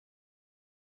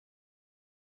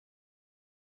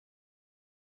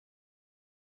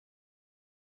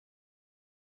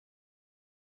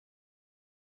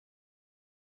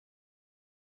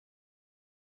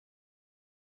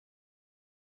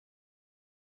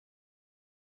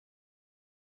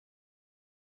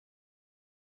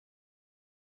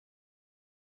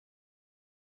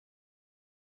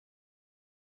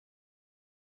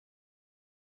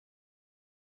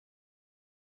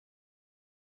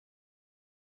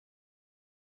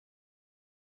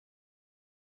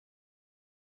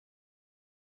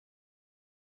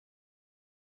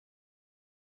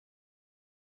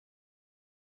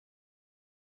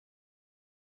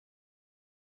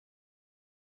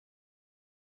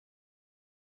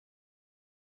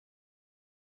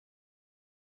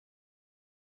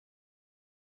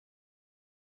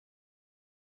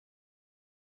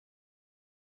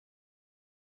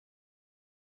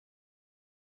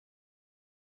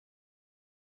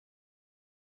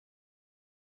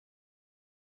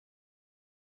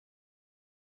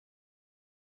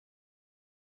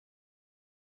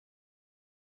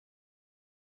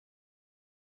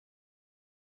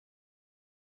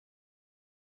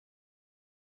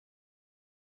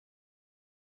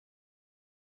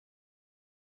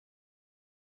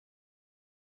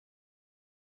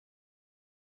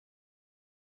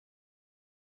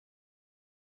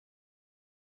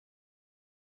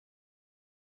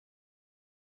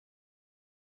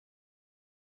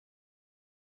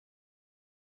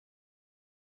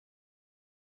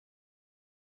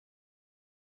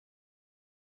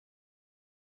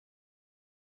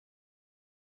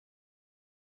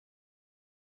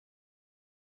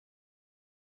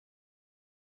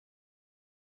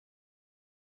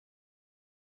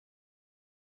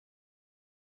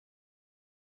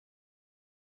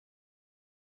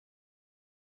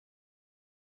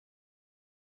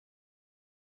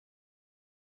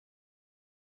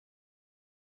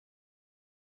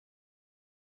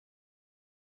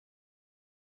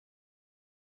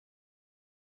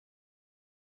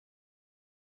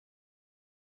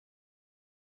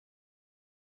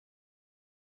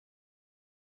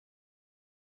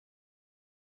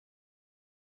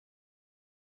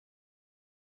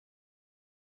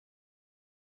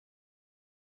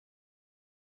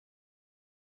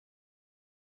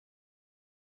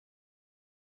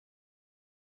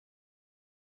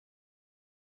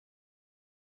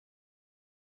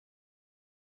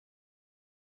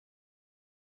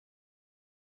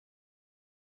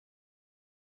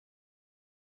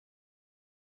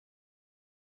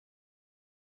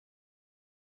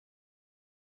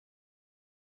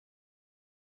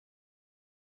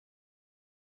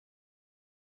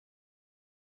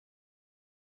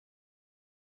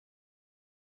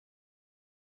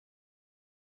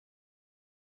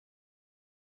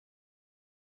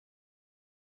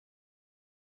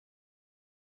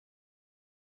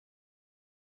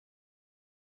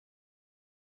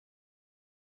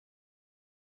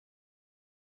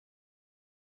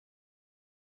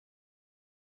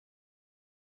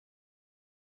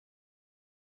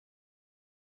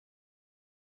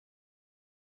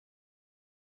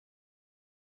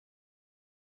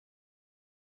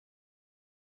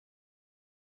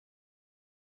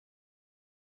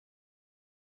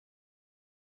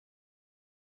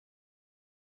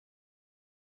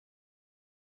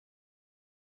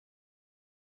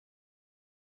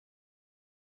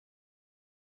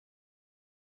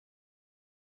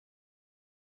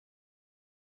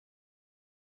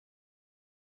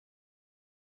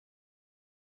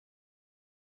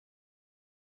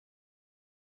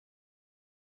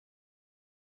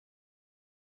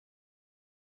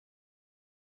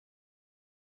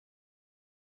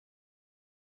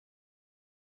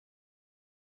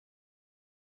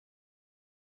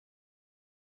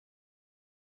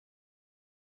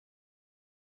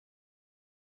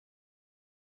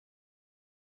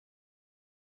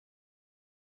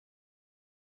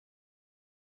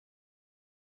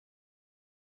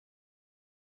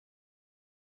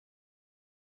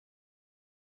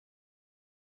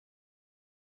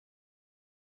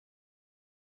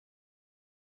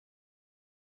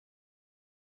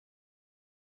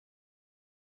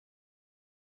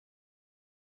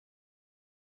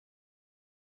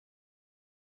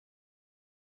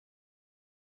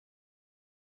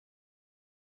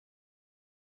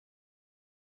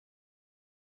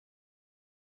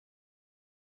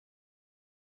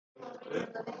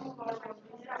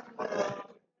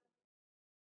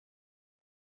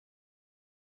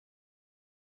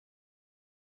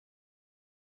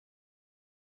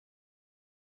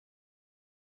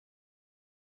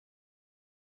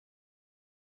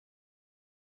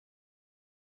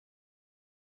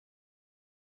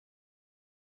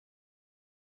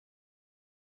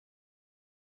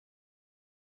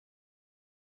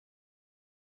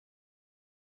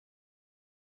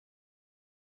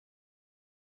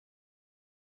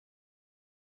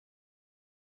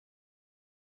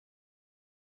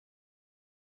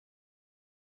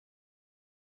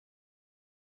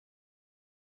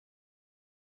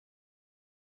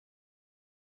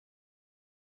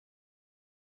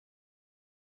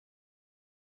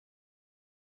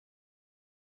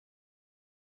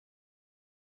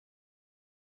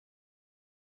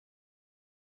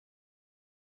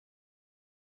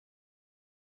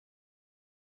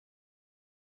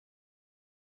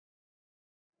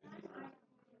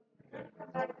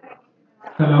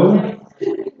Hello.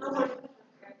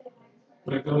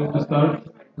 We're going to start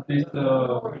this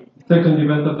second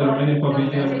event of the Romanian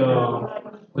Pavilion,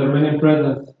 the Romanian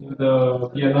presence in the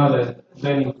Biennale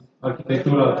Venice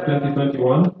Architectura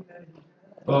 2021.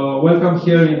 Welcome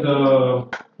here in the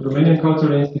Romanian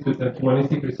Cultural Institute and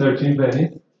Humanistic Research in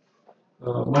Venice.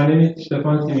 My name is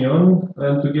Ștefan Simion,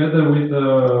 and together with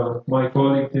my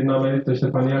colleagues Jeannette Kuo,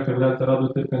 Radu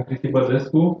Țircă, and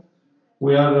Cristea,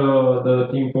 we are the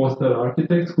team poster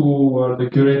architects who are the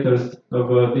curators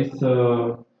of this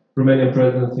Romanian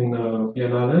presence in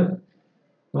Biennale.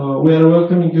 We are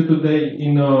welcoming you today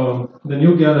in the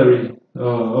new gallery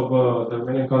of the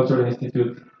Romanian Cultural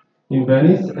Institute in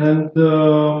Venice, and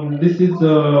this is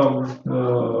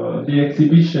the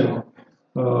exhibition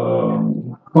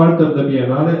part of the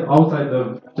Biennale outside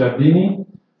of Giardini,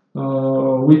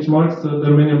 which marks the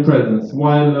Romanian presence,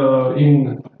 while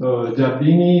in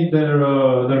Giardini, the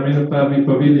Romanian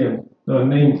pavilion,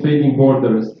 named Fading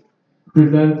Borders,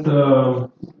 presents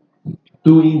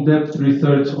two in-depth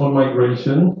research on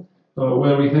migration,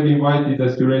 where we have invited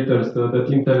as curators the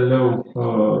team Teleleu,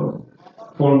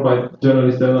 formed by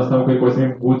journalist Elena Stancu,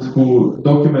 who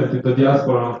documented the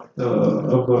diaspora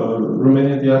of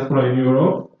Romanian diaspora in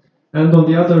Europe. And on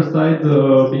the other side,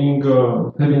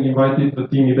 having invited the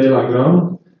team Idei la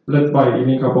Gram, led by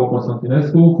Ilinca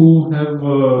Constantinescu, who have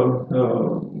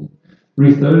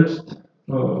researched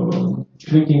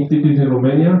shrinking cities in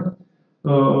Romania,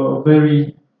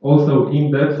 very also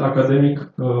in-depth academic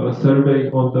survey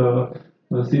on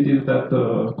the cities that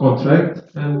contract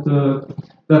and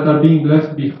that are being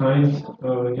left behind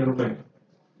in Romania.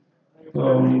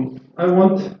 I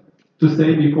want to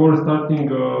say before starting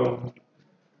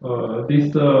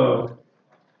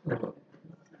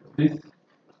this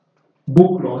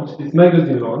book launch, this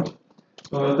magazine launch,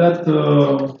 that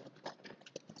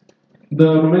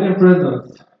the Romanian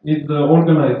presence is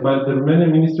organized by the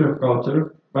Romanian Ministry of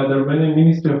Culture, by the Romanian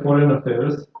Ministry of Foreign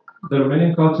Affairs, the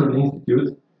Romanian Cultural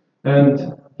Institute, and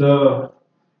the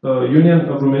Union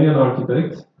of Romanian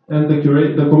Architects, and the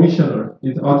commissioner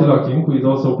is Attila Kim, who is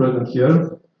also present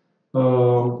here.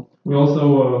 We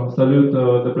also salute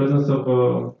the presence of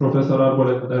Professor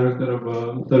Arbore, the director of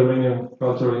the Romanian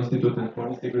Cultural Institute and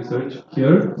Humanistic Research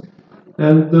here.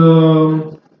 And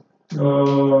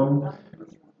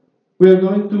we are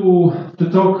going to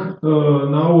talk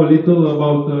now a little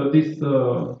about this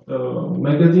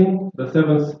magazine, the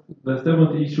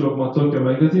seventh issue of MAZZOCCHIO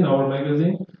magazine, our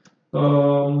magazine,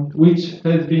 which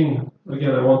has been,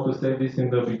 again, I want to say this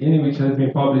in the beginning, which has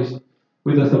been published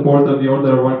with the support of the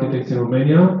Order of Architects in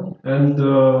Romania, and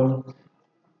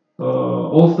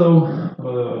also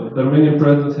the Romanian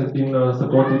presence has been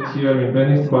supported here in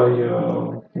Venice by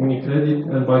UniCredit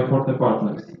and by Forte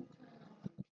partners.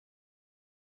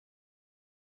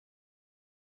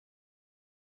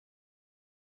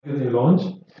 Launch.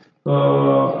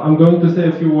 I'm going to say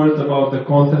a few words about the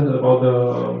content, about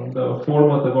the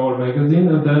format of our magazine,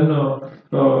 and then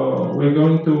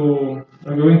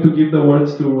I'm going to give the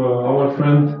words to our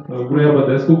friend Guria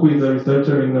Bădescu, who is a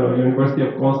researcher in the University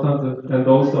of Constance and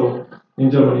also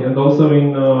in Germany, and also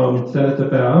in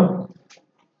CNSPA.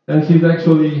 And he's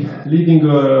actually leading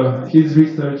his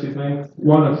research.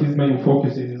 One of his main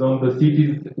focuses is on the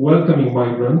cities welcoming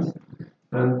migrants,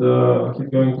 and he's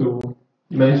going to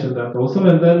mention that also.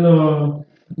 And then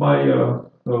my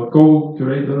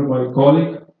co-curator, my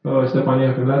colleague, Ștefan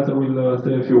will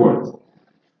say a few words.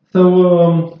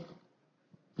 So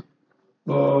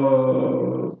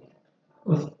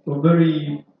a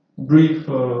very brief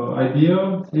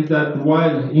idea is that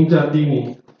while in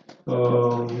Giardini,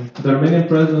 the Romanian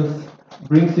presence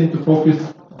brings into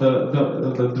focus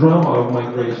the drama of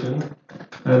migration,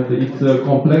 and its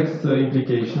complex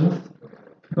implications.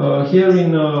 Here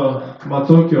in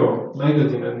MAZZOCCHIO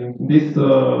magazine and in this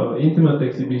intimate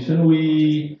exhibition,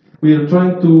 we are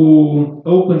trying to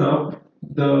open up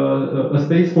a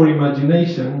space for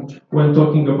imagination when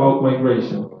talking about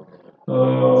migration.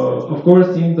 Of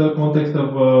course, in the context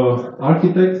of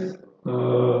architects,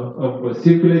 of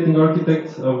circulating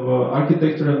architects, of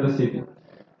architecture and the city.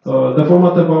 The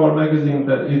format of our magazine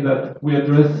is that we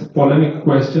address polemic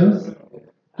questions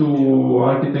to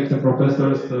architects and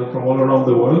professors from all around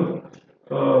the world.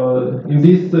 In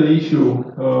this issue,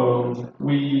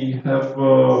 we have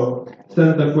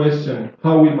sent the question,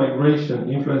 how will migration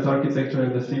influence architecture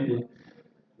in the city,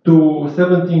 to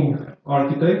 17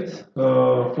 architects,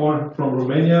 4 from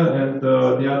Romania and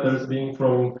the others being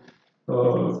from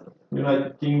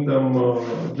United Kingdom,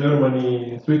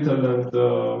 Germany, Switzerland,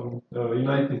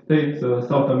 United States,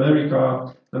 South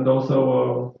America, and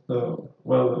also,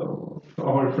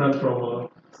 our friend from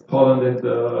Holland and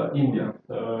India,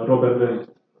 Robert Verrijt,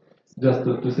 just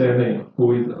to say a name,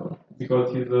 who is,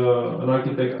 because he's an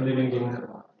architect living in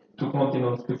 2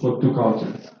 continents, 2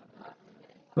 cultures.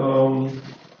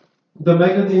 The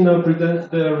magazine presents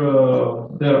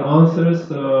their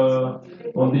answers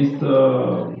on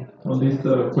this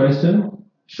question,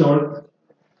 short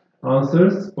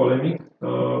answers, polemic.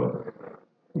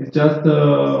 It's just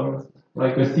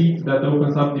like a seed that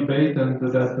opens up debate and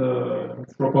that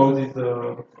proposes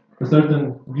a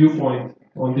certain viewpoint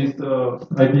on this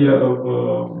idea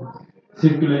of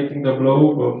circulating the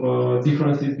globe, of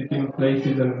differences between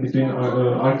places and between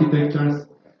architectures.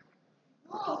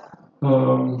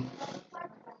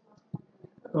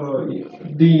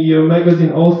 The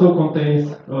magazine also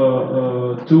contains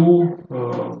 2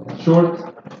 short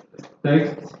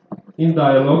texts in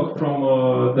dialogue from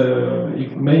the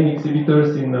main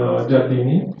exhibitors in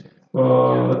Giardini,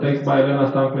 a text by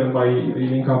Elena Stancu and by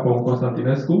Ilinca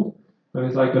Constantinescu.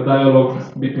 It's like a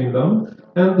dialogue between them.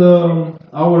 And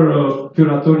our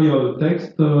curatorial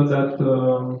text that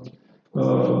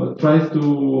tries to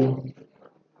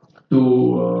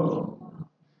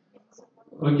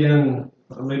again,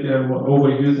 maybe I'm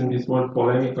overusing this word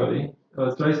polemically,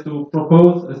 tries to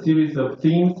propose a series of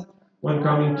themes when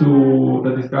coming to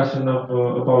the discussion of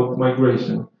about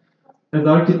migration. As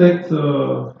architects,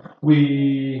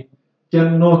 we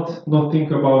cannot not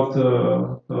think about,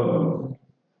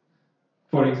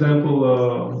 for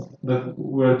example, that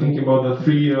we're thinking about the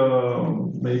 3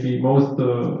 maybe most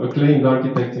acclaimed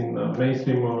architects in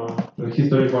mainstream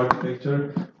history of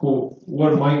architecture who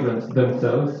were migrants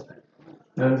themselves.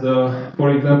 And for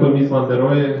example, Mies van der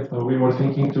Rohe, we were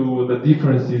thinking to the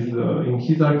differences in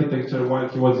his architecture while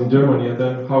he was in Germany, and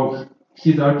then how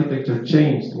his architecture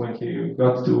changed when he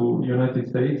got to United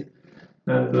States.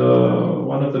 And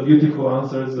one of the beautiful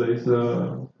answers is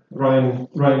Ryan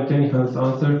Kennihan's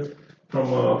answer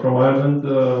from Ireland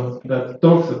that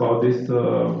talks about this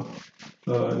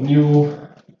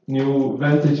new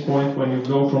vantage point when you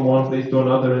go from one place to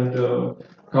another and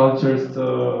cultures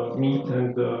meet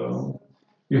and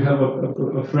you have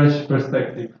a fresh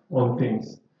perspective on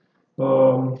things.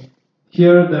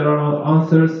 Here there are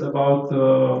answers about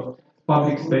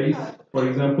public space. For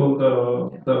example,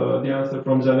 the answer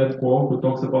from Jeannette Kuo, who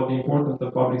talks about the importance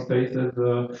of public space as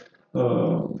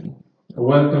a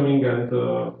welcoming and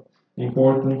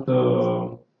important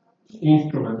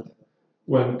instrument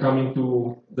when coming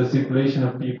to the circulation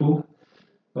of people.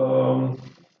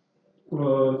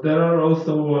 There are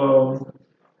also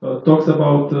talks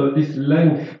about this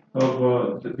length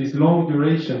of this long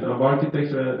duration of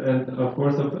architecture and of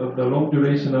course of the long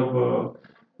duration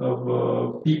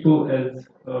of people as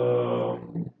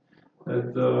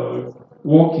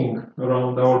walking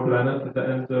around our planet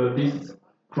and this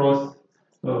cross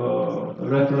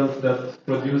reference that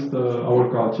produced our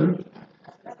culture.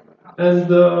 And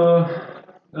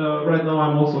right now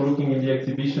I'm also looking in the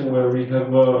exhibition where we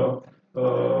have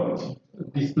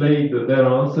displayed their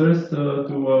answers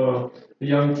to a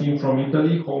young team from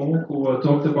Italy, HOMU, who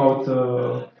talked about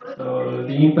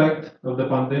the impact of the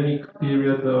pandemic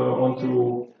period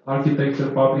onto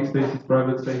architecture, public spaces,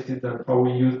 private spaces, and how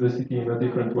we use the city in a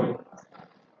different way.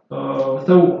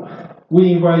 So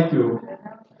we invite you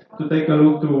to take a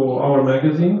look to our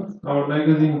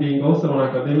magazine being also an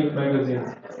academic magazine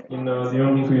in the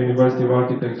Ionescu University of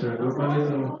Architecture and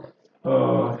Urbanism,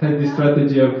 has the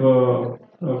strategy of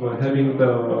having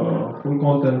the full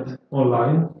content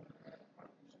online.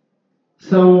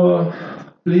 So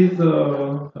please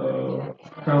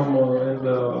come and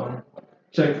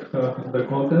check the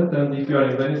content, and if you are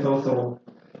in Venice, also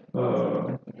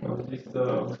on this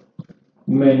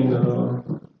main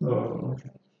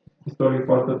historic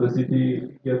part of the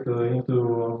city get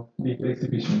into the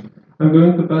exhibition. I'm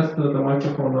going to pass the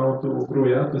microphone now to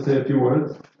Gruia to say a few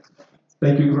words.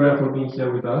 Thank you, Gruia, for being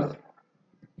here with us.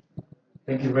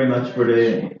 Thank you very much for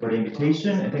the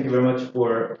invitation, and thank you very much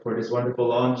for this wonderful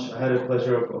launch. I had the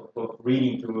pleasure of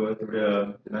reading through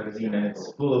the magazine, and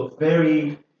it's full of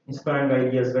very inspiring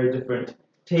ideas, very different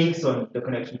takes on the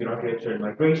connection between architecture and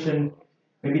migration.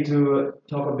 Maybe to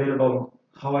talk a bit about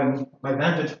how my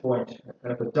vantage point,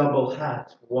 kind of a double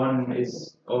hat. One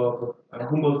is of a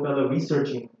Humboldt fellow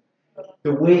researching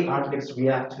the way architects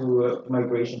react to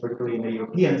migration, particularly in the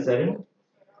European setting.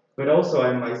 But also,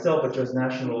 I'm myself a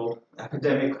transnational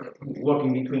academic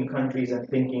working between countries and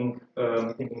thinking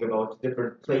about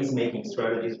different place-making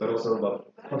strategies, but also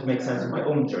about how to make sense of my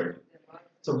own journey.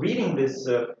 So, reading this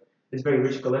very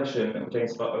rich collection, which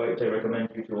I recommend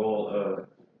you to all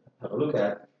have a look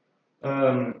at,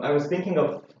 I was thinking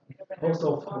of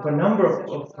also of a number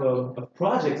of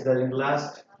projects that in the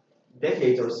last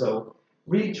decade or so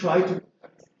really try to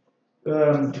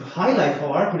highlight how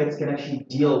architects can actually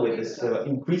deal with this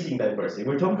increasing diversity.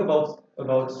 We're talking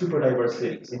about super diverse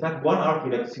cities. In fact, one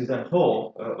architect, Suzanne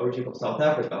Hall, originally from South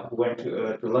Africa, who went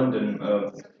to London,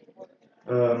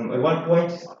 at one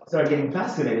point started getting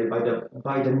fascinated by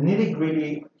the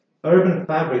nitty-gritty urban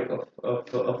fabric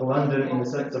of London in the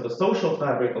sense of the social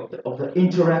fabric of the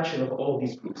interaction of all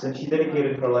these groups. And she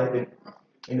dedicated her life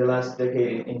in the last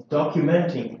decade in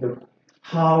documenting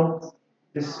how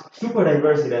this super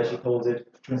diversity, as she calls it,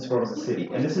 transforms the city.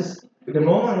 And this is the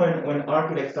moment when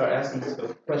architects start asking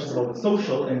questions about the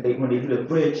social, and when they do the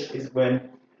bridge, is when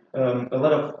a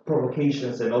lot of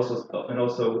provocations and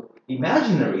also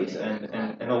imaginaries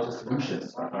and also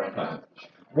solutions are coming.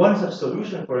 One such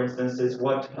solution, for instance, is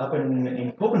what happened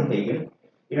in Copenhagen,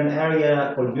 in an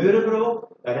area called Nørrebro,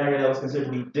 an area that was considered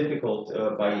to be difficult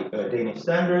by Danish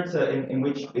standards, in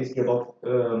which basically about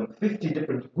 50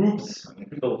 different groups, I mean,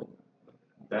 people,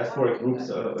 diasporic groups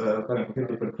coming from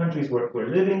 50 different countries were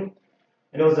living.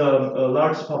 And there was a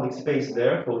large public space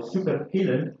there called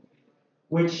Superhillen,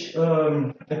 which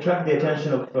attracted the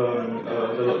attention of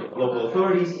the local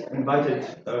authorities, invited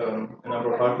a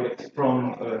number of architects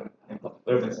from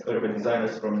urban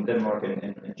designers from Denmark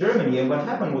and Germany. And what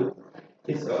happened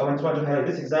is, I want to highlight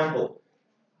this example,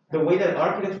 the way that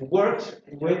architects worked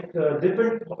with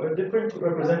different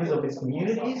representatives of these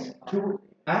communities to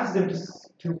ask them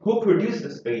to co-produce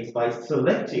the space by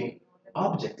selecting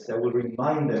objects that will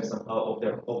remind them somehow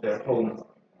of their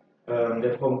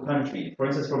home country. For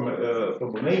instance, from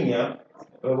Romania,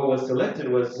 what was selected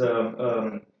was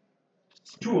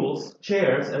stools,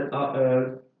 chairs,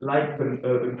 like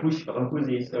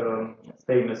Brancusi's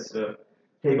famous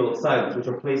table of silence, which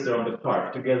are placed around the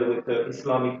park, together with the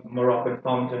Islamic Moroccan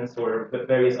fountains or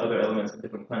various other elements of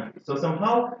different countries. So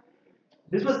somehow,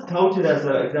 this was touted as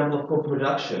an example of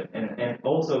co-production and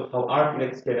also how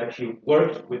architects can actually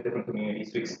work with different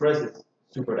communities to express this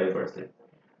super diversity.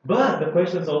 But the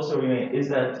questions also remain: is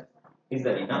that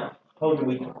enough? Who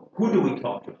do we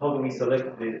talk to? How do we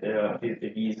select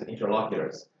these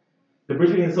interlocutors? The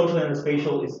bridge between the social and the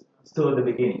spatial is still at the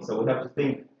beginning, so we have to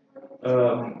think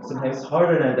sometimes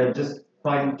harder than just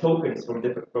finding tokens from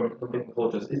different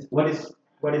cultures. What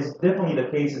is definitely the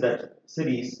case is that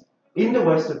cities in the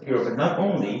west of Europe, and not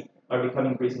only, are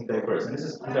becoming increasingly diverse. And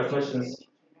these are questions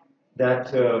that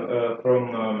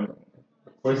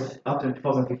for instance, up to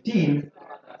 2015,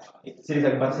 cities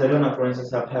like Barcelona, for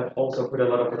instance, have also put a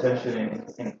lot of attention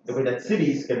in the way that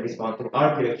cities can respond to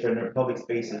architecture and their public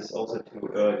spaces, also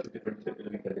to different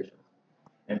living conditions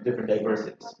and different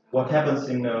diversities. What happens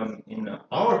in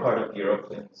our part of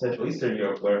Europe, in Central Eastern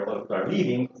Europe, where a lot of people are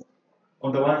leaving,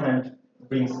 on the one hand,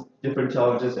 brings different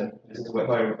challenges, and this is why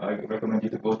I recommend you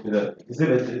to go to the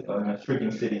exhibit on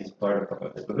Shrinking Cities part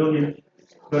of the pavilion.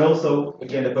 But also,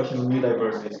 again, the question of new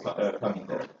diversity is coming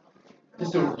there.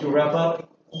 Just to wrap up,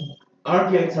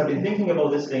 architects have been thinking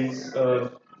about these things.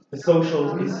 The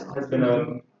social has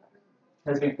been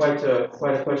quite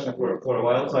a question for a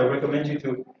while. So I recommend you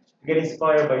to get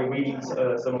inspired by reading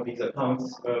some of these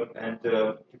accounts and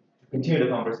to continue the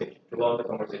conversation, to allow the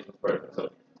conversation further. So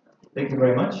thank you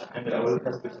very much, and I will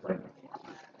pass this to you.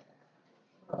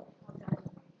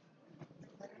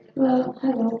 Well,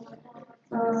 hello.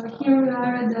 Here we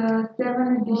are at the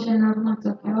 7th edition of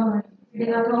MAZZOCCHIO. It's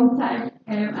been a long time.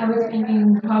 I was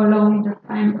thinking how long the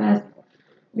time passed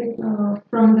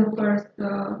from the first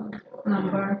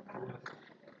number.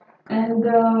 And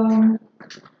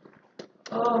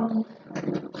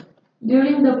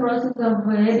during the process of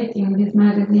editing this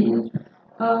magazine,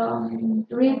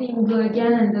 reading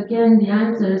again and again the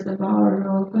answers of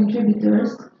our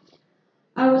contributors,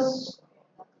 I was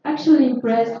actually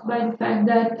impressed by the fact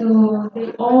that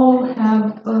they all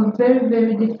have a very,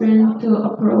 very different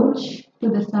approach to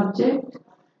the subject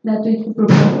that we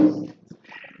propose.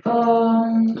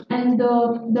 And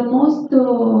the most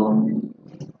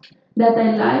that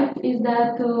I liked is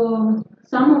that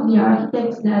some of the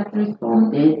architects that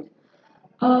responded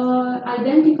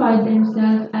identified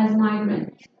themselves as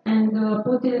migrants and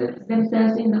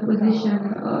themselves in the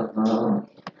position of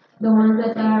the ones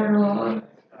that are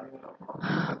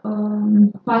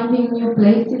finding new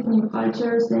places, new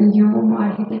cultures, and new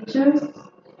architectures.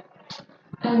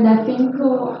 And I think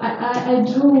I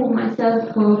drew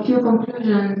myself a few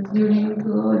conclusions during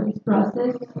this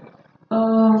process.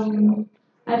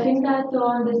 I think that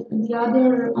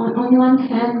on one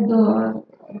hand,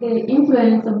 the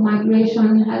influence of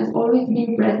migration has always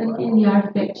been present in the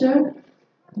architecture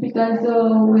because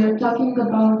we're talking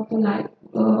about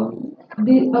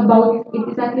about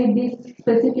exactly this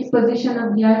specific position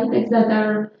of the architects that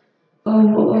are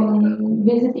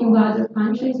visiting other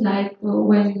countries, like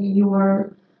when you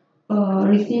are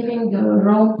receiving the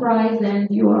Rome Prize and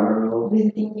you are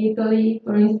visiting Italy,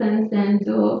 for instance, and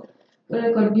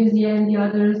Le Corbusier and the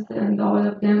others, and all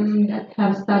of them that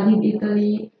have studied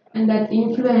Italy and that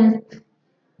influenced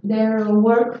their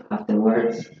work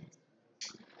afterwards.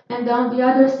 And on the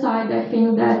other side, I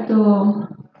think that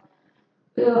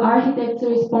the architects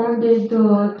responded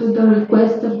to the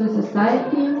request of the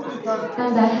society,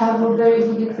 and I have a very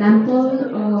good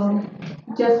example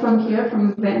just from here,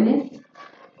 from Venice.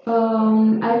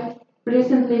 I've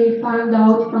recently found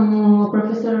out from a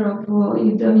professor of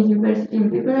the university in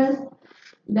Bucharest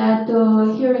that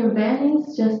here in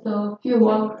Venice, just a few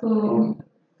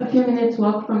minutes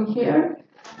walk from here,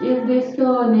 is this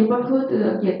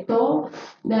neighborhood, Ghetto,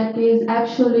 that is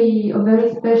actually a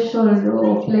very special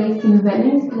place in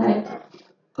Venice, like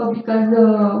because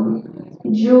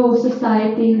Jew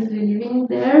society is living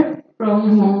there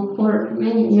for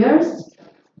many years.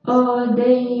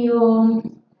 They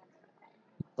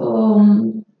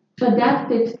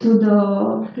adapted to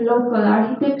the local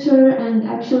architecture and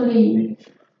actually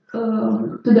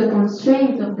to the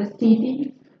constraints of the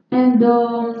city, and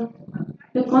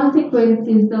the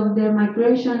consequences of their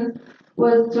migration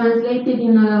was translated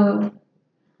in a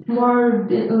more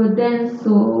dense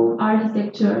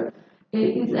architecture.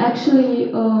 It is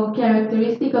actually a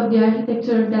characteristic of the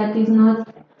architecture that is not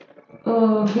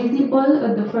visible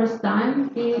at the first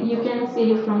time. You can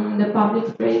see it from the public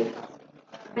space,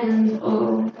 and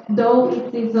though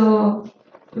it is a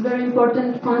very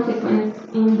important consequence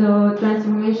in the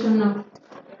transformation of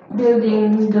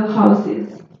building the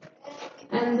houses.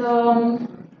 And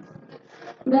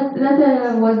that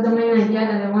was the main idea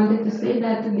that I wanted to say,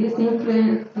 that this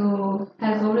influence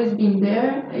has always been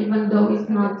there, even though it's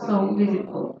not so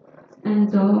visible. And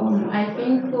I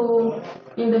think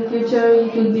in the future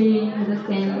it will be in the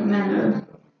same manner.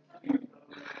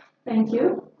 Thank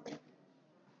you.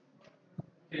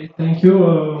 Okay, thank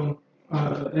you.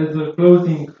 As a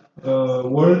closing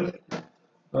word,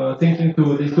 thinking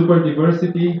to the super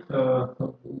diversity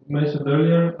mentioned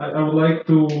earlier, I would like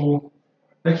to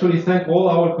actually thank all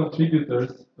our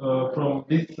contributors from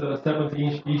this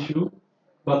 70-inch issue,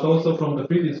 but also from the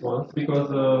previous ones, because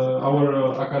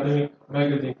our academic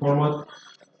magazine format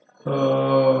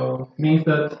means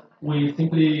that we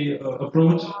simply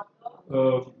approach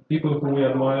people who we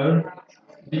admire.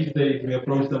 These days we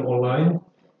approach them online,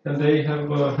 and they have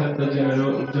had the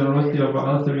generosity of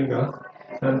answering us,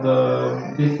 and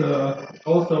this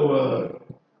also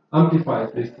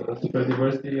amplifies this super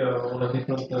diversity on a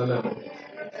different level.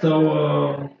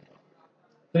 So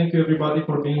thank you everybody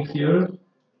for being here,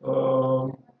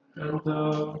 and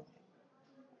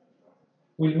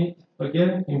we'll meet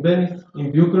again in Venice,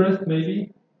 in Bucharest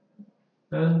maybe,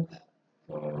 and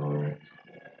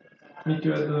meet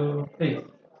you at the 8th.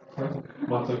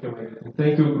 MAZZOCCHIO magazine.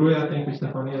 Thank you, Gruia. Thank you,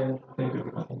 Ștefania.